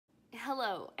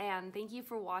Hello, and thank you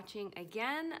for watching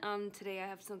again. Today I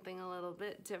have something a little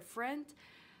bit different.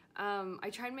 I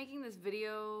tried making this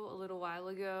video a little while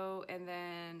ago, and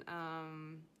then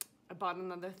I bought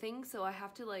another thing, so I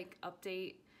have to like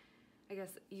update, I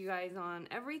guess, you guys on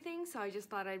everything. So I just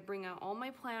thought I'd bring out all my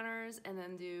planners and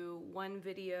then do one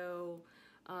video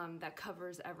that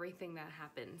covers everything that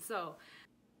happened. So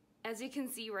as you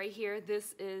can see right here,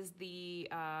 this is the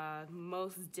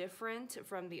most different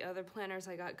from the other planners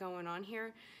I got going on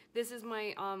here. This is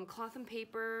my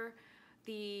Cloth&Paper,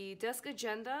 the desk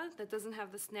agenda that doesn't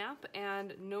have the snap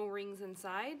and no rings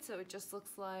inside. So it just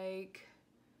looks like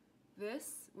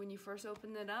this when you first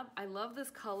open it up. I love this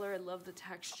color, I love the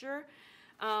texture.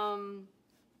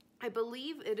 I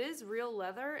believe it is real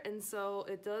leather, and so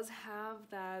it does have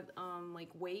that like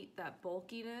weight, that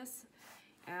bulkiness,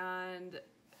 and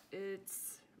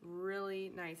it's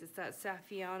really nice. It's that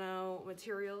Saffiano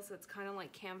material, so it's kind of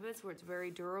like canvas where it's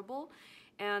very durable.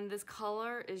 And this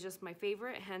color is just my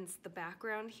favorite, hence the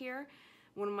background here.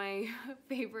 One of my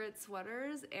favorite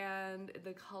sweaters, and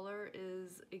the color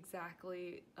is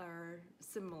exactly or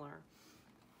similar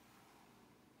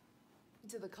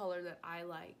to the color that I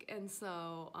like. And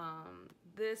so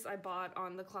this I bought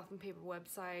on the Cloth&Paper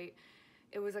website.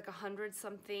 It was like 100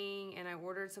 something, and I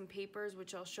ordered some papers,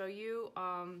 which I'll show you.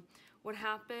 What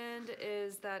happened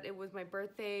is that it was my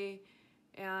birthday,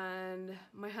 and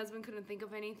my husband couldn't think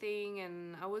of anything,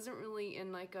 and I wasn't really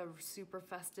in like a super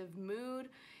festive mood.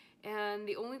 And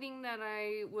the only thing that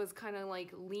I was kind of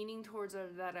like leaning towards or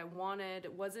that I wanted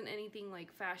wasn't anything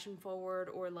like fashion forward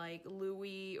or like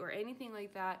Louis or anything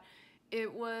like that.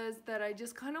 It was that I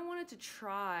just kind of wanted to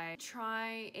try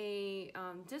a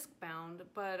Discbound,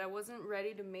 but I wasn't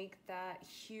ready to make that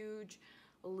huge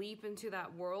leap into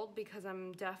that world because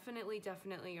I'm definitely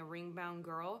a ring-bound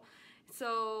girl.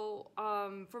 So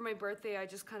for my birthday, I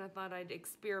just kind of thought I'd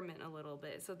experiment a little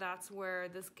bit. So that's where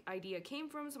this idea came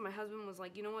from. So my husband was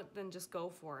like, you know what, then just go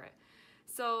for it.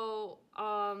 So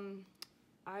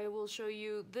I will show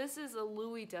you, this is a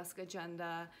Louis desk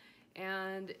agenda,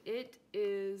 and it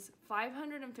is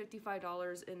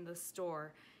 $555 in the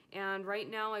store. And right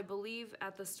now, I believe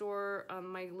at the store,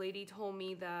 my lady told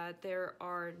me that there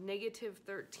are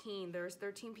 -13. There's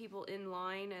 13 people in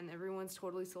line, and everyone's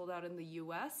totally sold out in the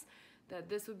US. That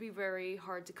this would be very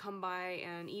hard to come by,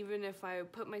 and even if I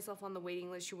put myself on the waiting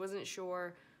list, she wasn't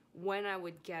sure when I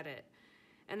would get it.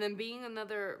 And then being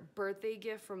another birthday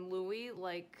gift from Louis,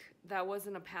 like, that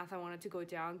wasn't a path I wanted to go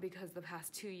down, because the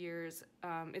past 2 years,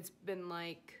 it's been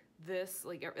like this,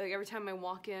 like every time I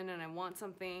walk in and I want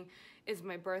something, it's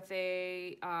my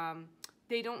birthday.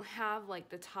 They don't have like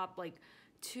the top like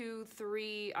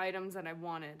 2-3 items that I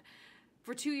wanted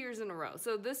for 2 years in a row.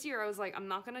 So this year I was like, I'm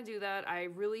not gonna do that. I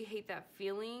really hate that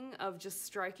feeling of just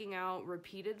striking out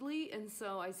repeatedly. And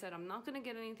so I said, I'm not gonna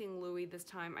get anything Louis this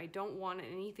time. I don't want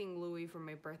anything Louis for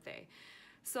my birthday.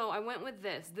 So I went with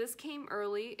this. This came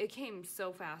early. It came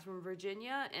so fast from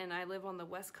Virginia, and I live on the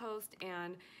West Coast,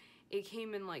 and it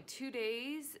came in like 2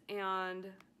 days,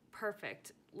 and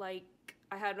perfect. Like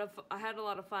I had a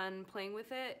lot of fun playing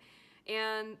with it.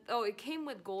 And oh, it came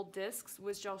with gold discs,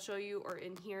 which I'll show you are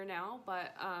in here now.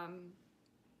 But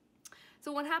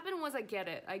so what happened was I get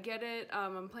it.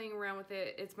 I'm playing around with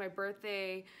it. It's my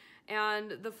birthday.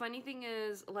 And the funny thing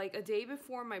is, like a day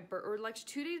before my or like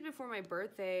 2 days before my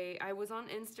birthday, I was on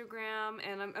Instagram,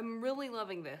 and I'm really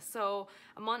loving this. So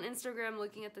I'm on Instagram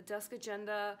looking at the desk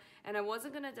agenda, and I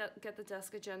wasn't gonna get the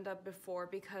desk agenda before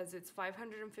because it's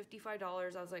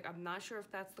 $555. I was like, I'm not sure if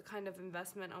that's the kind of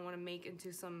investment I want to make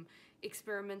into some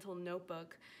experimental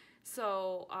notebook.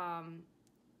 So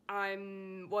I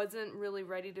wasn't really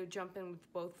ready to jump in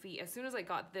with both feet. As soon as I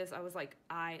got this, I was like,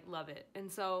 I love it.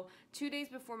 And so 2 days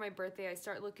before my birthday, I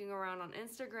start looking around on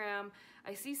Instagram.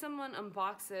 I see someone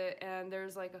unbox it, and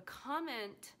there's like a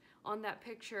comment on that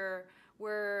picture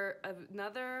where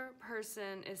another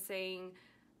person is saying,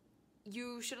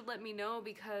 you should have let me know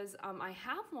because I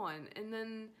have one. And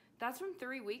then that's from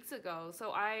 3 weeks ago.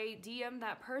 So I DM'd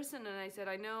that person, and I said,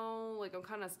 I know, like, I'm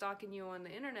kind of stalking you on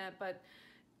the internet, but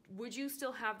would you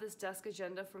still have this desk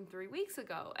agenda from 3 weeks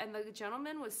ago? And the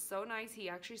gentleman was so nice. He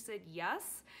actually said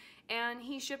yes, and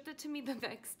he shipped it to me the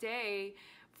next day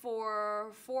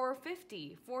for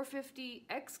 $450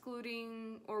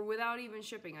 excluding or without even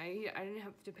shipping. I didn't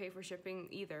have to pay for shipping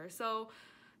either. So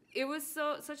it was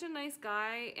such a nice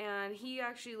guy, and he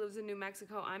actually lives in New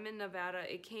Mexico. I'm in Nevada.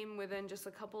 It came within just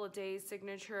a couple of days,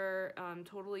 signature,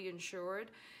 totally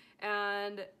insured,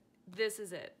 and this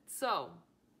is it. So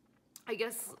I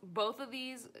guess both of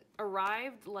these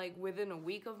arrived like within a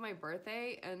week of my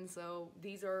birthday, and so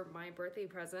these are my birthday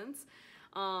presents.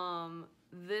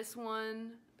 This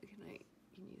one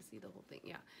can you see the whole thing?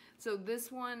 Yeah. So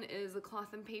this one is the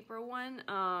Cloth and Paper one.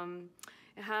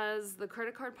 It has the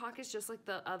credit card pockets just like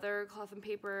the other Cloth and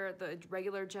Paper, the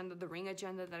regular agenda, the ring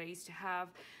agenda that I used to have.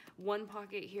 One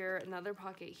pocket here, another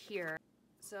pocket here.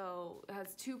 So it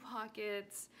has two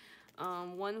pockets,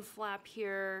 one flap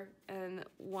here and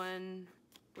one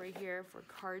right here for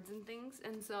cards and things.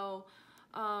 And so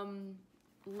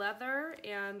leather,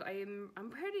 and I'm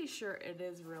pretty sure it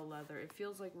is real leather. It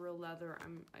feels like real leather.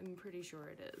 I'm pretty sure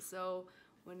it is. So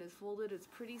when it's folded, it's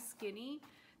pretty skinny.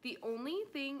 The only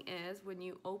thing is when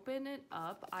you open it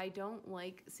up, I don't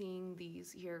like seeing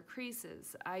these here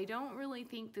creases. I don't really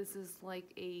think this is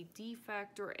like a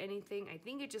defect or anything. I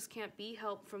think it just can't be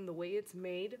helped from the way it's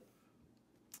made.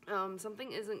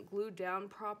 Something isn't glued down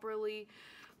properly.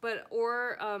 But,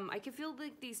 I can feel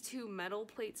like these two metal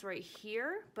plates right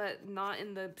here, but not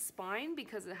in the spine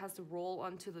because it has to roll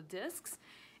onto the discs.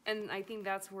 And I think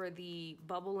that's where the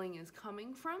bubbling is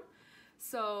coming from.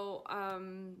 So,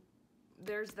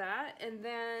 there's that. And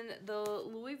then the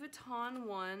Louis Vuitton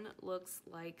one looks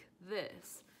like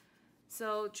this.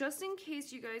 So just in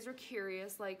case you guys are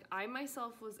curious, like I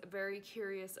myself was very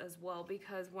curious as well,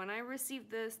 because when I received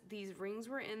this, these rings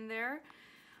were in there.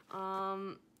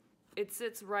 It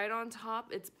sits right on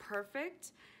top. It's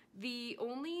perfect. The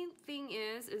only thing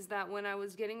is that when I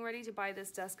was getting ready to buy this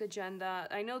desk agenda,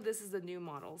 I know this is the new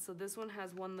model. So this one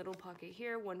has one little pocket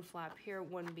here, one flap here,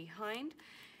 one behind.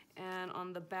 And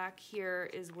on the back here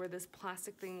is where this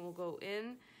plastic thing will go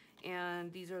in. And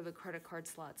these are the credit card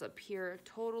slots up here,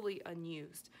 totally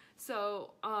unused.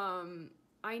 So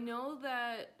I know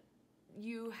that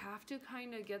you have to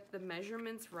kind of get the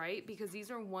measurements right because these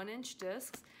are 1-inch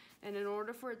discs. And in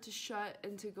order for it to shut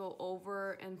and to go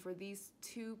over and for these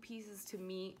two pieces to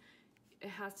meet, it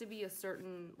has to be a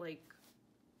certain, like,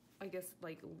 I guess,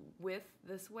 like width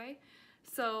this way.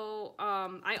 So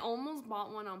I almost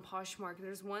bought one on Poshmark.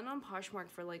 There's one on Poshmark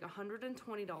for like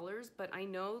 $120, but I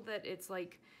know that it's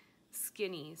like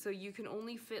skinny. So you can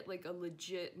only fit like a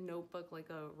legit notebook,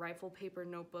 like a rifle paper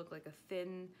notebook, like a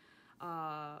thin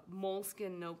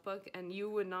moleskin notebook, and you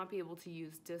would not be able to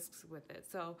use discs with it.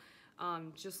 So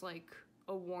just like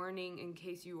a warning in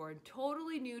case you are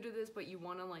totally new to this, but you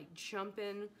want to like jump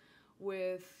in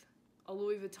with a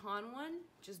Louis Vuitton one,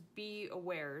 just be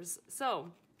awares.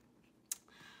 So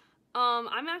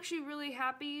I'm actually really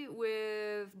happy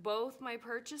with both my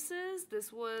purchases.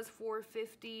 This was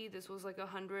 $450, this was like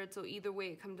 $100, so either way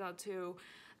it comes out to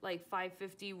like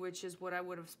 $550, which is what I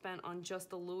would have spent on just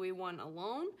the Louis one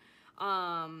alone.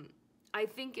 I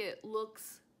think it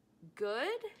looks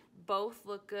good. Both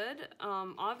look good.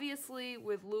 Obviously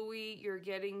with Louis, you're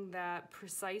getting that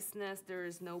preciseness. There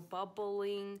is no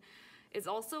bubbling. It's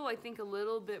also, I think, a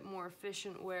little bit more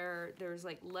efficient where there's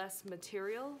like less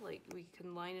material. Like we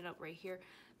can line it up right here.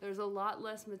 There's a lot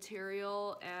less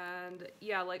material, and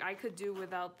yeah, like I could do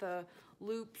without the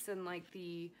loops and like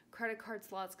the credit card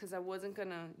slots because I wasn't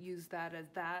gonna use that as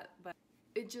that, but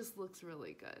it just looks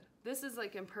really good. This is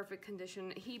like in perfect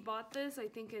condition. He bought this, I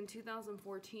think, in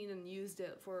 2014 and used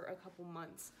it for a couple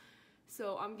months.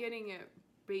 So I'm getting it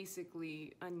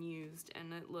basically unused,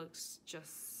 and it looks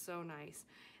just so nice.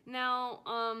 Now,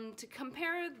 to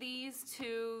compare these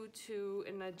two to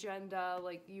an agenda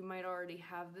like you might already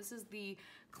have, this is the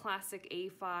classic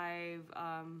A5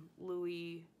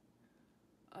 Louis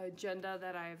agenda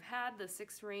that I've had, the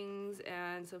 6 rings,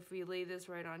 and so if we lay this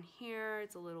right on here,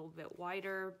 it's a little bit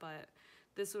wider, but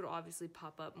this would obviously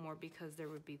pop up more because there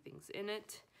would be things in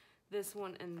it. This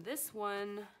one and this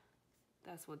one,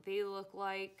 that's what they look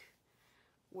like,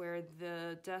 where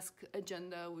the desk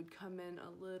agenda would come in a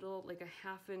little, like a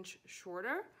 1/2 inch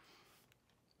shorter.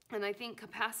 And I think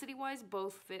capacity-wise,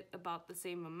 both fit about the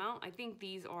same amount. I think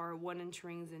these are 1-inch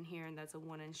rings in here, and that's a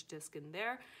 1-inch disc in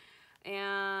there.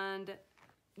 And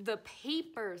the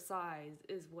paper size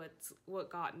is what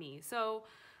got me. So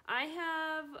I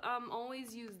have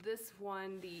always used this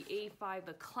one, the A5,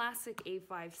 the classic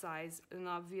A5 size. And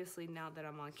obviously now that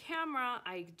I'm on camera,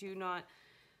 I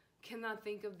cannot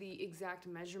think of the exact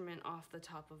measurement off the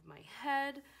top of my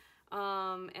head.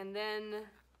 And then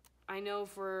I know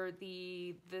for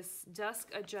this desk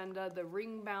agenda, the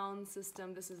ring bound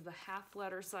system, this is the 1/2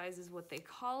 letter size is what they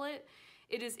call it.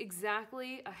 It is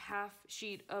exactly a 1/2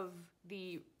 sheet of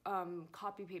the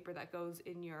copy paper that goes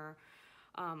in your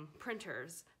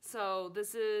printers. So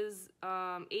this is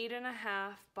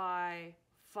 8.5 by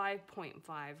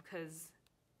 5.5 because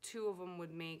 2 of them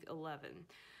would make 11.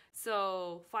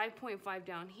 So 5.5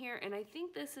 down here, and I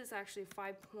think this is actually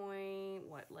 7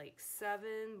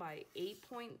 by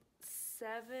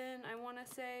 8.7, I want to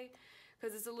say,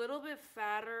 because it's a little bit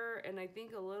fatter and I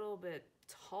think a little bit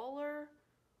taller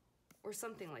or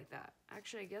something like that.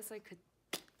 Actually, I guess I could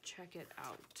check it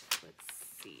out. Let's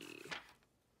see.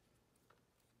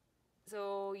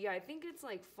 So yeah, I think it's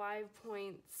like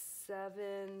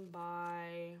 5.7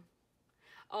 by,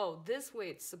 oh, this way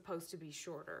it's supposed to be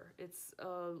shorter. It's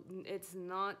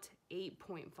not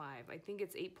 8.5. I think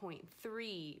it's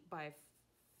 8.3 by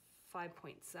 5.7.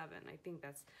 I think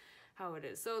that's how it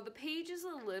is. So the page is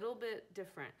a little bit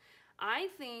different. I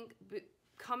think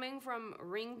coming from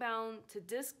ring bound to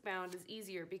disc bound is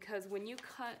easier, because when you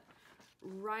cut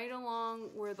right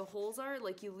along where the holes are,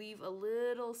 like you leave a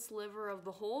little sliver of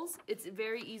the holes, it's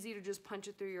very easy to just punch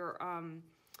it through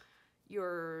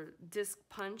your disc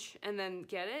punch and then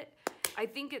get it. I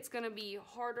think it's gonna be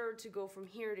harder to go from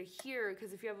here to here,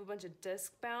 because if you have a bunch of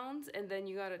disc bounds and then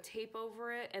you gotta tape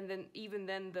over it, and then even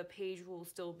then the page will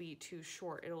still be too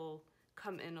short. It'll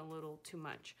come in a little too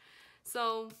much.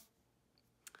 So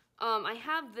I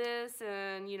have this,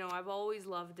 and you know, I've always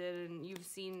loved it, and you've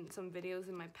seen some videos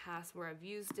in my past where I've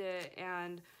used it,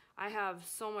 and I have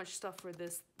so much stuff for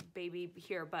this baby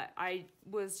here, but I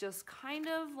was just kind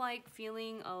of like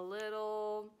feeling a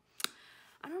little,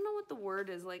 I don't know what the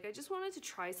word is, like I just wanted to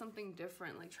try something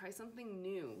different, like try something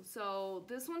new. So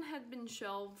this one had been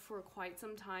shelved for quite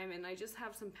some time, and I just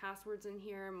have some passwords in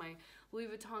here. My Louis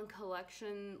Vuitton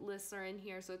collection lists are in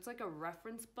here, so it's like a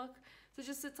reference book. So it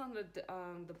just sits on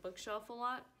the bookshelf a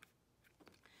lot.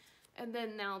 And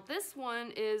then now this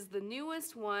one is the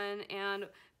newest one, and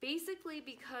basically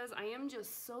because I am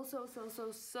just so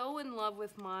in love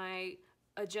with my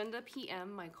Agenda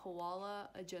PM, my Koala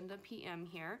Agenda PM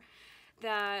here,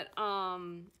 that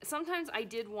sometimes I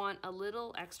did want a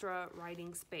little extra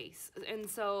writing space. And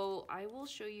so I will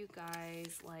show you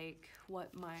guys like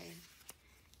what my,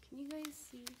 can you guys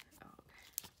see? Oh,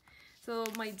 okay. So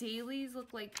my dailies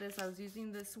look like this. I was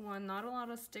using this one, not a lot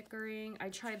of stickering. I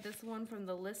tried this one from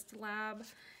the List Lab,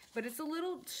 but it's a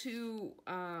little too,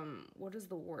 what is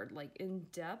the word, like in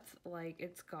depth. Like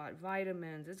it's got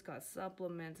vitamins, it's got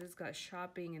supplements, it's got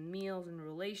shopping and meals and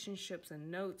relationships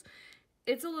and notes.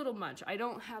 It's a little much. I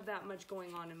don't have that much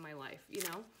going on in my life, you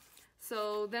know?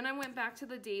 So then I went back to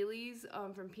the dailies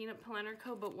from Peanut Planner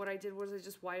Co. But what I did was I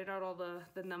just whited out all the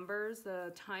numbers,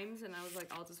 the times, and I was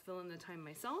like, I'll just fill in the time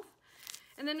myself.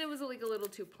 And then it was like a little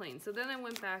too plain. So then I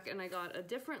went back and I got a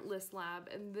different List Lab,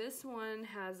 and this one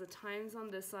has the times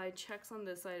on this side, checks on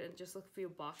this side, and just a few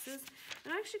boxes.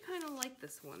 And I actually kind of like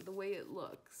this one, the way it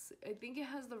looks. I think it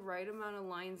has the right amount of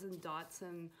lines and dots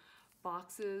and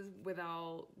boxes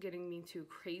without getting me too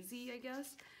crazy, I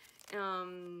guess.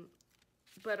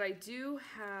 But I do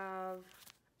have,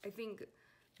 I think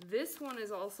this one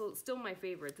is also still my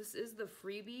favorite. This is the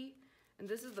freebie, and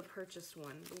this is the purchased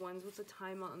one. The ones with the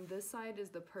time on this side is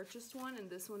the purchased one, and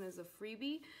this one is a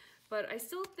freebie. But I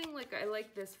still think like I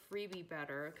like this freebie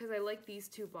better, because I like these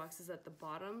two boxes at the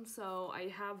bottom. So I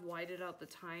have whited out the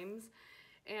times,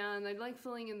 and I like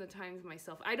filling in the times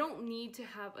myself. I don't need to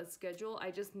have a schedule.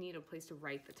 I just need a place to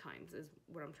write the times is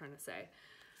what I'm trying to say.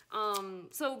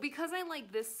 So because I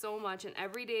like this so much, and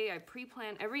every day I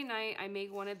pre-plan, every night I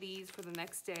make one of these for the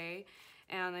next day,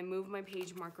 and I move my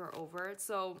page marker over it.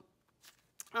 So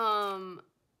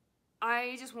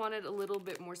I just wanted a little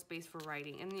bit more space for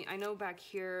writing. And I know back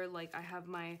here, like I have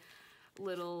my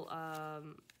little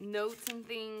notes and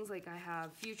things, like I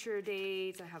have future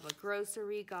dates, I have a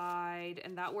grocery guide,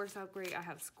 and that works out great. I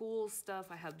have school stuff,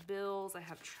 I have bills, I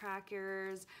have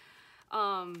trackers.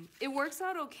 It works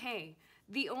out okay.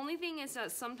 The only thing is that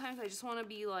sometimes I just want to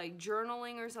be like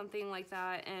journaling or something like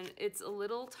that, and it's a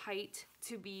little tight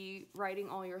to be writing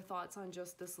all your thoughts on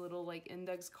just this little like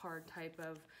index card type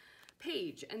of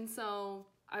page. And so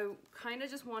I kind of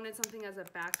just wanted something as a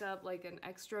backup, like an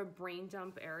extra brain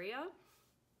dump area.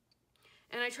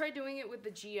 And I tried doing it with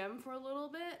the GM for a little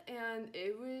bit, and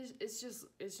it's just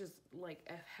like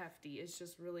hefty. It's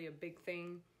just really a big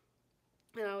thing.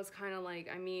 And I was kind of like,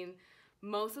 I mean,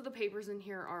 most of the papers in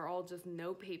here are all just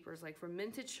note papers, like from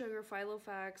Minted Sugar,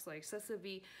 Filofax, like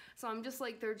Sessavi. So I'm just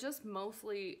like, they're just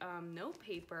mostly note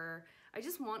paper. I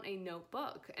just want a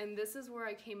notebook. And this is where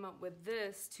I came up with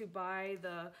this to buy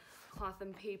the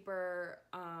Cloth&Paper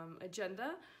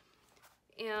agenda.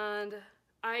 And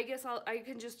I guess I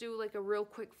can just do like a real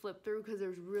quick flip through, because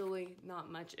there's really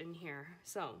not much in here.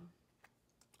 So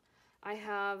I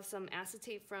have some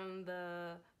acetate from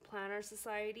the Planner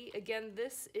Society. Again,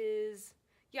 this is,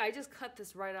 yeah, I just cut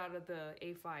this right out of the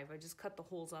A5. I just cut the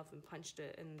holes off and punched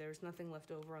it, and there's nothing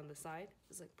left over on the side.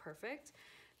 It's like perfect.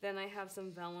 Then I have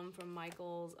some vellum from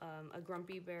Michael's, a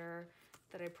Grumpy Bear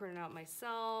that I printed out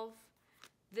myself.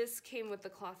 This came with the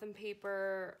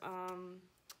Cloth&Paper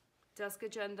desk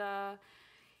agenda.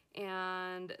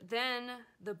 And then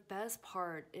the best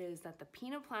part is that the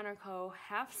Peanut Planner Co.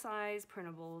 half-size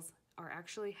printables are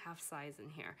actually half-size in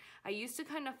here. I used to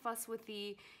kind of fuss with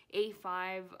the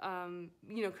A5,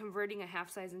 you know, converting a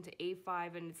half-size into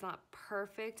A5, and it's not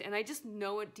perfect. And I just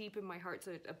know it deep in my heart,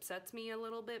 so it upsets me a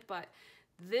little bit, but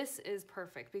this is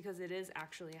perfect because it is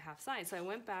actually a half-size. So I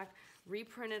went back,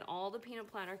 reprinted all the Peanut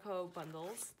Planner Co.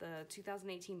 bundles, the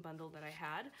 2018 bundle that I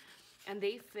had, and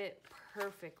they fit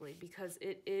perfectly because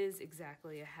it is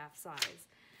exactly a half-size.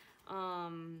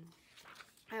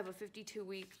 I have a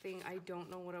 52-week thing. I don't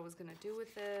know what I was gonna do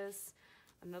with this.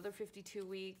 Another 52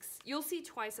 weeks. You'll see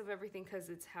twice of everything because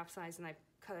it's half-size, and I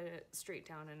cut it straight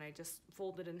down and I just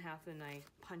fold it in half and I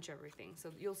punch everything.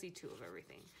 So you'll see 2 of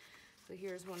everything. So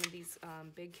here's one of these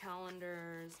big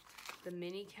calendars, the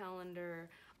mini calendar.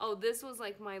 Oh, this was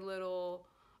like my little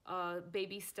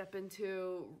baby step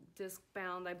into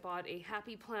Discbound. I bought a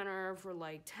happy planner for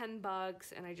like 10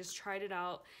 bucks and I just tried it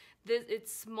out.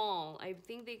 It's small. I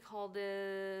think they call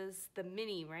this the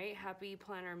mini, right? Happy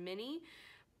Planner Mini.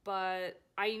 But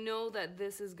I know that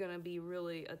this is gonna be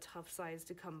really a tough size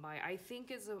to come by. I think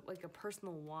it's like a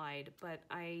personal wide, but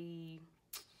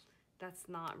that's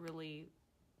not really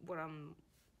what I'm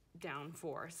down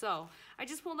for. So I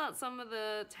just pulled out some of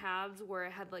the tabs where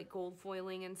it had like gold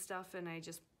foiling and stuff, and I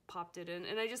just popped it in.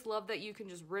 And I just love that you can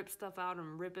just rip stuff out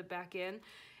and rip it back in.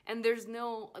 And there's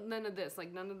none of this,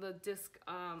 like none of the disc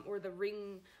or the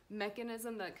ring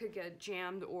mechanism that could get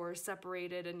jammed or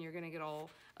separated and you're gonna get all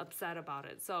upset about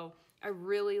it. So I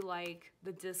really like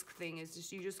the disc thing, is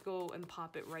just you just go and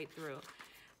pop it right through.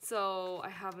 So I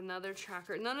have another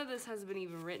tracker. None of this has been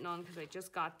even written on because I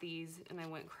just got these and I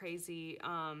went crazy.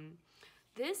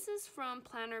 This is from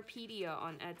Plannerpedia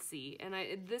on Etsy, and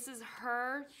this is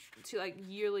her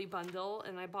yearly bundle,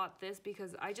 and I bought this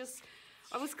because I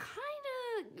was kind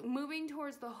of moving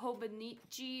towards the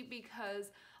Hobonichi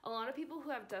because a lot of people who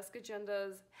have desk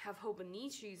agendas have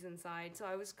Hobonichis inside, so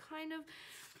I was kind of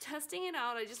testing it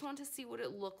out. I just want to see what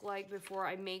it looked like before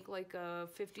I make like a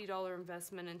 $50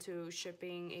 investment into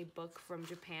shipping a book from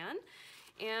Japan.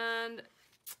 And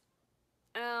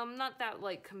I'm not that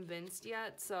like convinced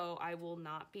yet, so I will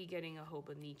not be getting a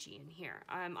Hobonichi in here.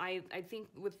 I think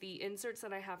with the inserts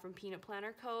that I have from Peanut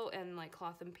Planner Co. and like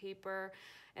Cloth&Paper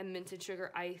and Minted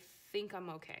Sugar, I think I'm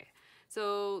okay.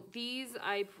 So these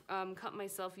I cut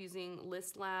myself using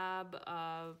List Lab,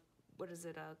 what is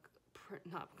it,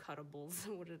 not cuttables,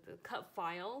 what are the cut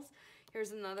files.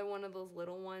 Here's another one of those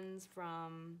little ones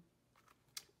from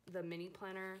the mini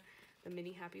planner, the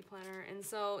mini happy planner. And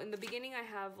so in the beginning I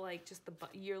have like just the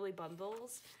yearly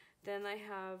bundles. Then I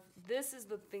have, this is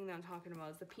the thing that I'm talking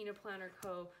about, is the Peanut Planner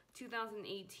Co.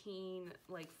 2018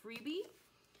 like freebie.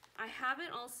 I have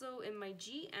it also in my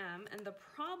GM, and the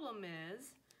problem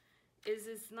is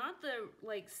it's not the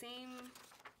like same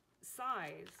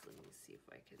size. Let me see if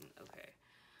I can, okay.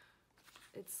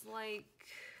 It's like,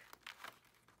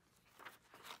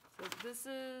 so this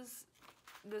is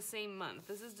the same month.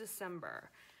 This is December.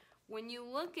 When you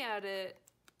look at it,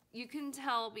 you can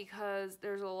tell because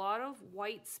there's a lot of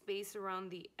white space around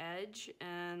the edge,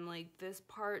 and like this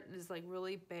part is like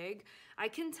really big. I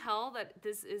can tell that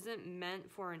this isn't meant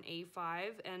for an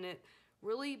A5, and it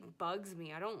really bugs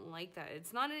me. I don't like that.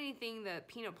 It's not anything that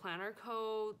Peanut Planner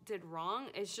Co. did wrong.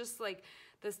 It's just like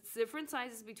the different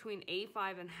sizes between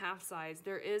A5 and half size,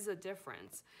 there is a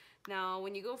difference. Now,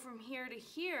 when you go from here to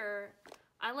here,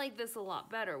 I like this a lot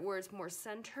better, where it's more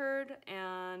centered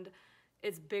and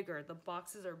it's bigger. The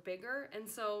boxes are bigger, and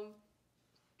so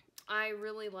I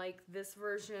really like this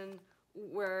version,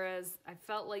 whereas I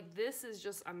felt like this is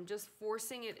just, I'm just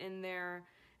forcing it in there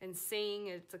and saying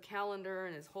it's a calendar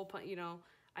and it's whole, you know,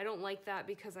 I don't like that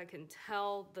because I can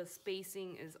tell the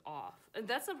spacing is off. And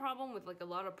that's the problem with like a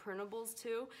lot of printables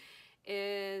too,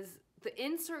 is the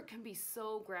insert can be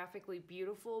so graphically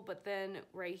beautiful, but then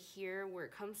right here where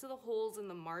it comes to the holes and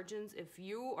the margins, if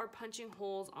you are punching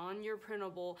holes on your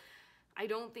printable, I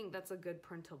don't think that's a good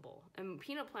printable. And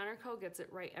Peanut Planner Co. gets it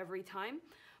right every time,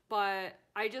 but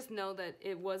I just know that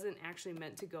it wasn't actually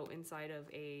meant to go inside of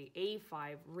a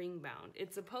A5 ring bound.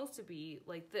 It's supposed to be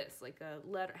like this, like a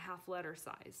half letter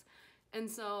size. And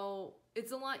so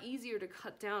it's a lot easier to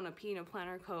cut down a Peanut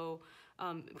Planner Co.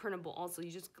 Printable also.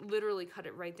 You just literally cut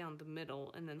it right down the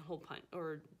middle and then hole punch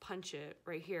or punch it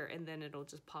right here, and then it'll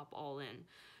just pop all in.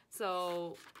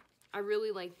 So I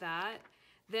really like that.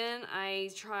 Then I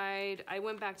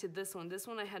went back to this one. This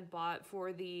one I had bought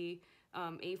for the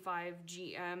A5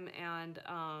 GM, and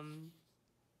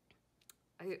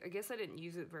I guess I didn't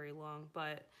use it very long,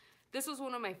 but this was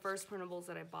one of my first printables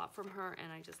that I bought from her,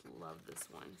 and I just love this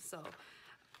one. So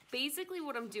basically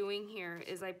what I'm doing here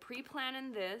is I pre-plan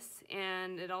in this,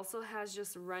 and it also has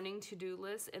just running to-do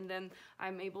lists, and then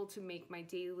I'm able to make my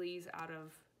dailies out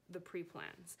of the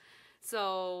pre-plans.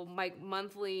 So my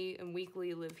monthly and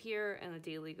weekly live here, and the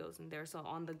daily goes in there. So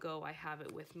on the go, I have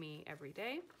it with me every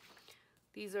day.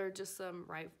 These are just some,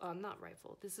 not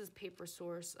rifle, this is Paper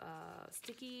Source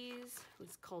stickies.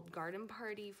 It's called Garden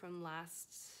Party from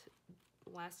last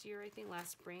year, I think,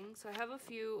 last spring. So I have a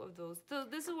few of those. So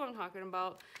this is what I'm talking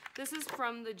about. This is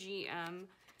from the GM.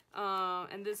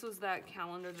 And this was that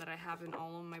calendar that I have in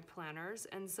all of my planners.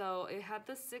 And so it had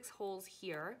the 6 holes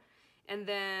here. And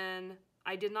then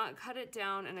I did not cut it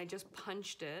down, and I just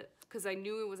punched it because I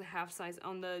knew it was a half size.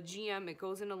 On the GM, it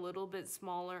goes in a little bit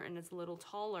smaller and it's a little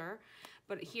taller.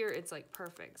 But here it's like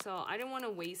perfect. So I didn't want to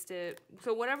waste it.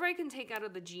 So whatever I can take out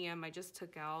of the GM, I just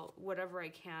took out. Whatever I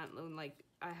can't, like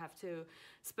I have to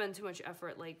spend too much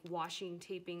effort like washing,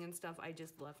 taping and stuff, I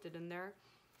just left it in there.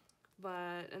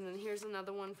 And then here's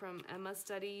another one from Emma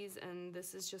Studies, and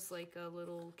this is just like a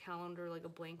little calendar, like a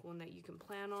blank one that you can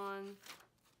plan on.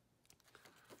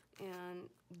 And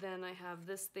then I have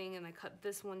this thing, and I cut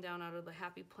this one down out of the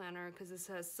Happy Planner because this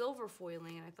has silver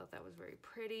foiling, and I thought that was very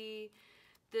pretty.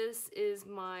 This is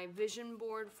my vision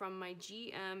board from my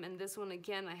GM, and this one,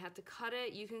 again, I had to cut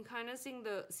it. You can kind of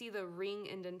see the ring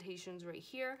indentations right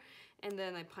here, and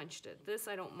then I punched it. This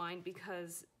I don't mind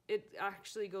because it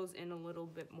actually goes in a little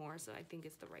bit more, so I think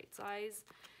it's the right size.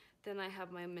 Then I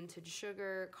have my Minted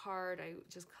Sugar card. I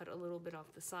just cut a little bit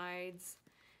off the sides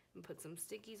and put some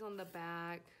stickies on the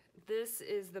back. This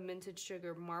is the Minted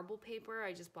Sugar marble paper.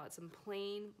 I just bought some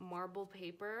plain marble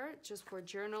paper just for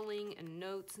journaling and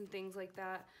notes and things like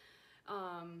that.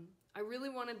 I really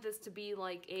wanted this to be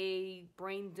like a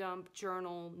brain dump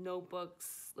journal,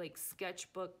 notebooks, like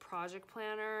sketchbook, project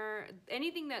planner,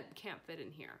 anything that can't fit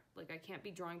in here. Like I can't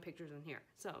be drawing pictures in here.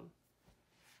 So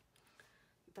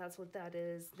that's what that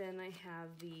is. Then I have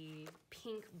the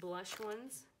pink blush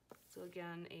ones. So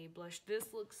again, a blush.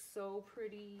 This looks so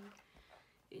pretty.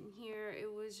 In here,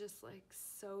 it was just like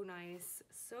so nice,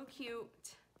 so cute.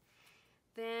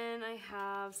 Then I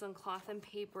have some Cloth and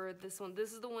Paper. This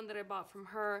is the one that I bought from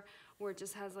her, where it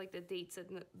just has like the dates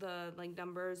and the like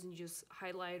numbers, and you just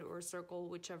highlight or circle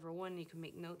whichever one. You can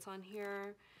make notes on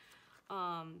here.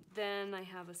 Then I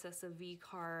have a Cessa V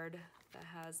card that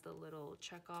has the little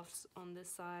checkoffs on this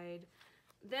side.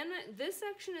 Then this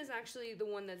section is actually the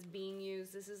one that's being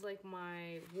used. This is like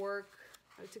my work.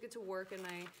 I took it to work, and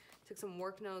I took some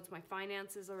work notes. My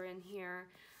finances are in here.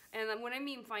 And when I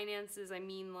mean finances, I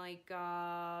mean like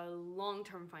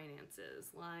long-term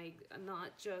finances, like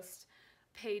not just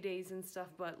paydays and stuff,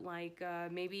 but like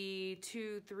maybe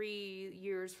 2-3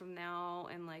 years from now,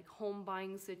 and like home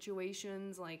buying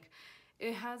situations. Like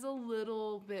it has a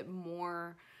little bit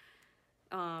more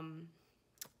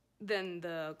than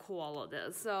the koala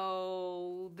does.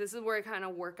 So this is where I kind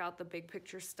of work out the big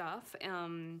picture stuff.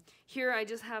 Here I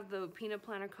just have the Peanut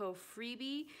Planner Co.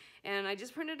 freebie, and I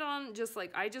just printed on, just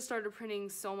like, I just started printing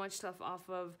so much stuff off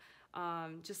of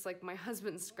just like my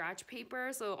husband's scratch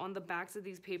paper. So on the backs of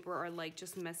these paper are like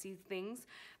just messy things.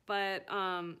 But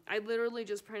I literally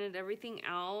just printed everything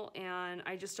out, and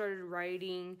I just started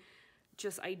writing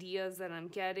just ideas that I'm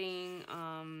getting.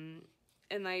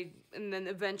 And then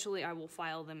eventually I will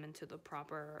file them into the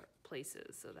proper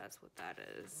places. So that's what that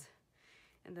is.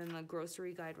 And then the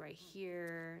grocery guide right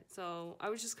here. So I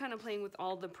was just kind of playing with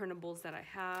all the printables that I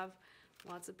have.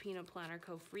 Lots of Peanut Planner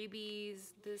Co.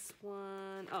 freebies. This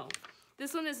one, oh,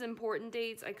 this one is important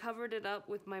dates. I covered it up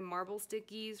with my marble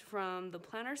stickies from the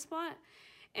Planner Spot.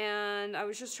 And I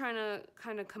was just trying to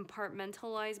kind of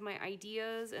compartmentalize my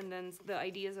ideas, and then the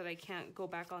ideas that I can't go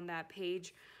back on that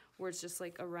page where it's just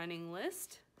like a running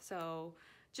list. So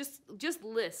just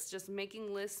lists, just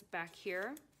making lists back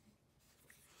here.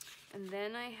 And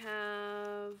then I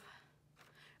have,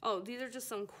 oh, these are just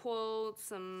some quotes,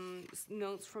 some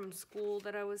notes from school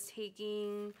that I was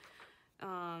taking.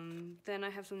 Then I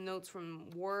have some notes from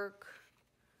work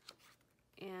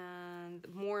and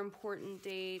more important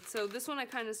dates. So this one I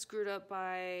kind of screwed up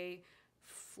by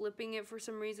flipping it for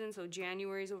some reason. So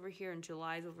January's over here and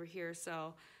July's over here.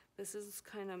 So this is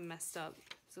kind of messed up.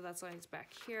 So that's why it's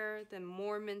back here. Then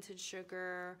more Minted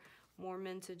Sugar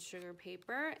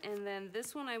paper. And then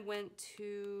this one I went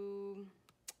to,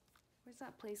 where's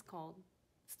that place called?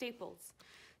 Staples.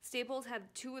 Staples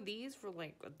had 2 of these for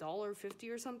like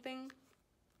 $1.50 or something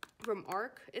from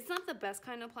ARC. It's not the best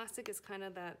kind of plastic. It's kind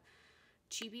of that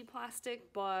cheapy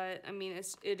plastic, but I mean,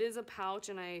 it is a pouch,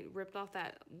 and I ripped off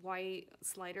that white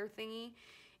slider thingy.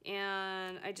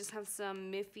 And I just have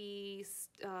some Miffy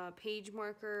page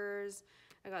markers.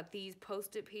 I got these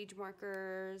Post-it page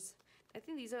markers. I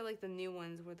think these are like the new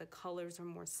ones where the colors are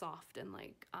more soft and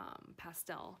like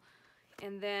pastel.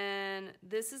 And then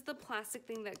this is the plastic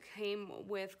thing that came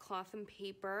with Cloth and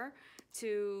Paper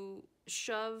to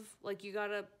shove, like you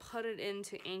gotta put it in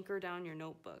to anchor down your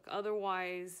notebook.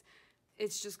 Otherwise,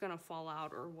 it's just gonna fall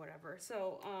out or whatever.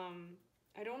 So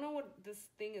I don't know what this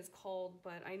thing is called,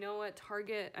 but I know at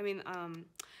Target,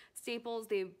 Staples,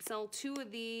 they sell 2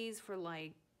 of these for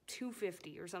like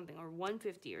 $2.50 or something, or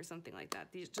 $1.50 or something like that.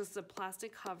 These just a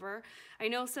plastic cover. I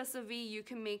know Sesavi, you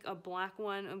can make a black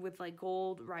one with like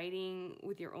gold writing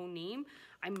with your own name.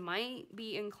 I might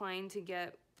be inclined to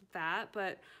get that,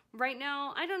 but right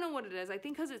now I don't know what it is. I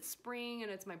think because it's spring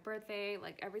and it's my birthday,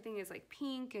 like everything is like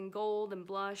pink and gold and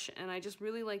blush, and I just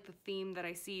really like the theme that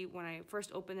I see when I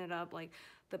first open it up, like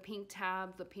the pink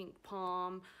tab, the pink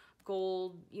palm,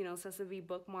 gold, you know, Sesavi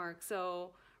bookmark.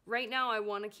 So right now I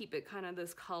want to keep it kind of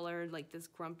this color, like this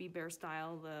grumpy bear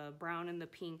style, the brown and the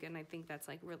pink, and I think that's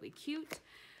like really cute.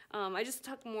 I just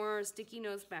tucked more sticky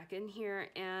notes back in here,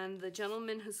 and the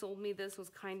gentleman who sold me this was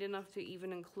kind enough to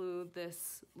even include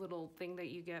this little thing that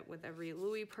you get with every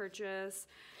Louis purchase.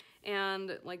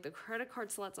 And like the credit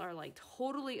card slots are like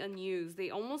totally unused. They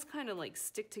almost kind of like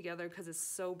stick together because it's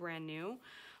so brand new.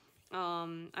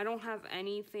 I don't have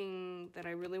anything that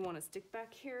I really want to stick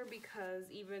back here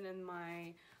because even in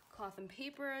my Cloth and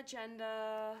Paper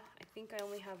agenda, I think I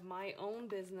only have my own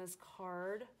business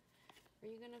card. Are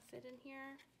you gonna fit in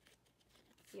here?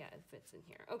 Yeah, it fits in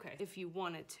here. Okay. If you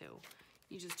wanted to,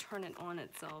 you just turn it on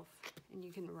itself and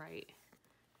you can write,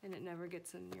 and it never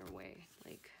gets in your way.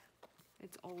 Like,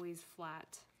 it's always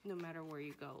flat no matter where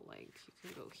you go. Like, you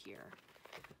can go here,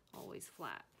 always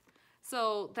flat.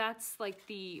 So that's like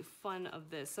the fun of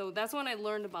this. So that's when I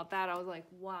learned about that. I was like,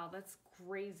 wow, that's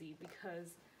crazy,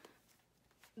 because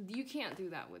you can't do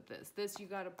that with this. This, you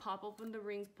gotta pop open the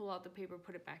rings, pull out the paper,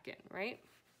 put it back in, right?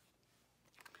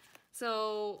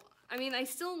 So, I mean, I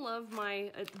still love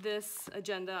my this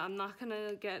agenda. I'm not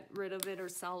gonna get rid of it or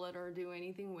sell it or do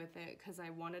anything with it because I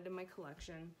want it in my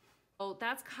collection. So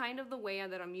that's kind of the way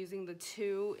that I'm using the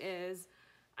two. Is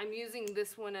I'm using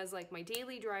this one as like my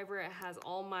daily driver. It has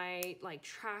all my like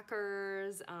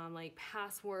trackers, like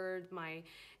passwords, my,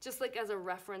 just like as a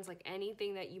reference, like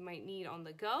anything that you might need on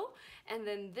the go. And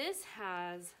then this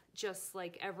has just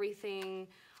like everything,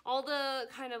 all the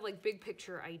kind of like big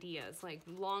picture ideas, like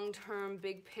long-term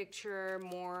big picture,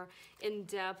 more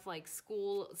in-depth like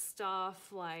school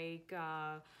stuff, like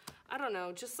I don't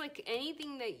know, just like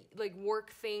anything that like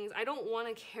work things. I don't want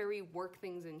to carry work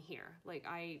things in here. Like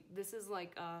this is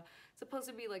like supposed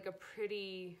to be like a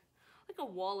pretty, like a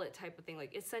wallet type of thing,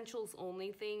 like essentials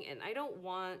only thing, and I don't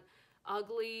want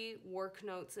ugly work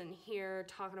notes in here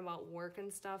talking about work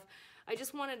and stuff. I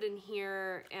just want it in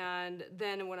here, and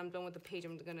then when I'm done with the page,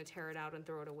 I'm gonna tear it out and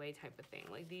throw it away type of thing.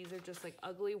 Like these are just like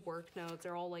ugly work notes.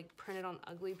 They're all like printed on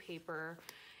ugly paper.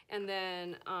 And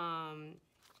then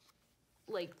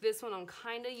like this one I'm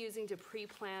kind of using to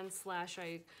pre-plan /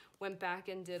 I went back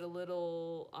and did a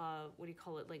little, what do you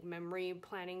call it, like memory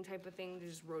planning type of thing.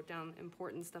 Just wrote down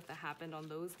important stuff that happened on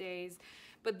those days.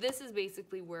 But this is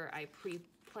basically where I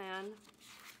pre-plan,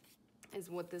 is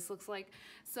what this looks like.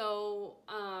 So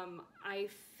I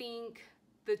think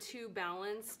the two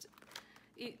balance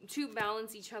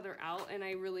each other out, and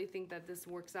I really think that this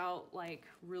works out like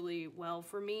really well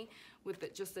for me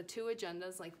with just the two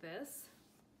agendas like this.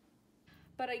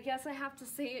 But I guess I have to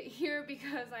say it here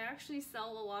because I actually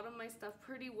sell a lot of my stuff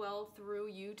pretty well through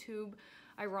YouTube,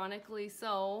 ironically.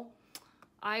 So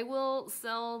I will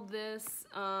sell this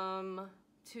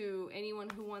to anyone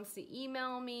who wants to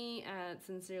email me at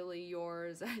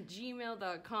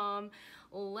sincerelyyours@gmail.com.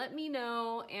 Let me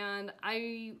know, and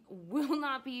I will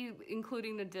not be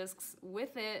including the discs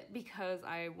with it because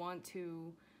I want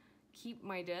to keep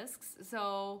my discs.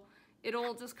 So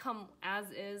it'll just come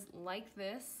as is like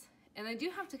this. And I do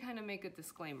have to kind of make a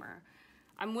disclaimer.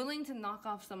 I'm willing to knock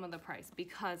off some of the price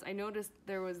because I noticed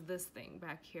there was this thing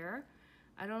back here.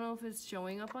 I don't know if it's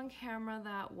showing up on camera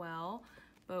that well,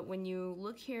 but when you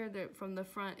look here from the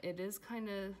front, it is kind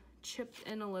of chipped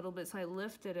in a little bit. So I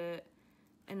lifted it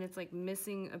and it's like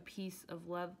missing a piece of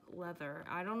leather.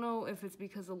 I don't know if it's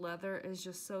because the leather is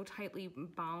just so tightly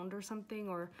bound or something,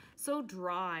 or so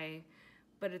dry,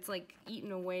 but it's like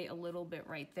eaten away a little bit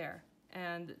right there.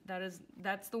 And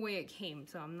that's the way it came,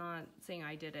 so I'm not saying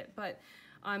I did it, but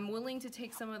I'm willing to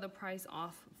take some of the price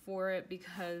off for it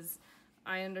because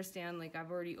I understand, like,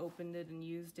 I've already opened it and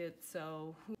used it.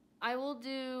 So I will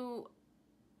do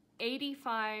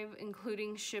 $85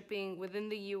 including shipping within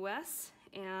the US,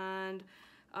 and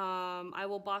I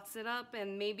will box it up,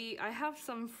 and maybe I have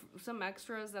some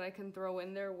extras that I can throw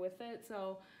in there with it.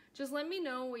 So just let me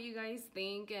know what you guys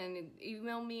think, and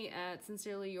email me at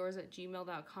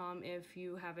sincerelyyours@gmail.com if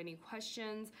you have any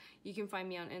questions. You can find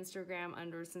me on Instagram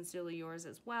under Sincerely Yours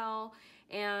as well.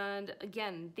 And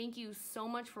again, thank you so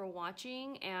much for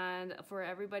watching, and for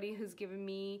everybody who's given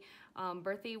me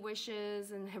birthday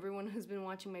wishes and everyone who's been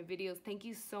watching my videos. Thank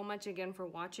you so much again for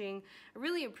watching. I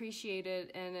really appreciate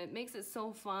it, and it makes it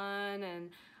so fun,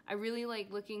 and I really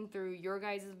like looking through your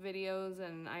guys' videos,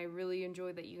 and I really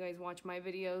enjoy that you guys watch my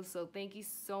videos. So thank you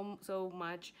so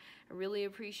much. I really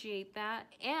appreciate that,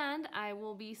 and I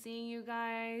will be seeing you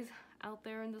guys out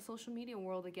there in the social media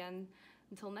world again.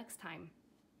 Until next time.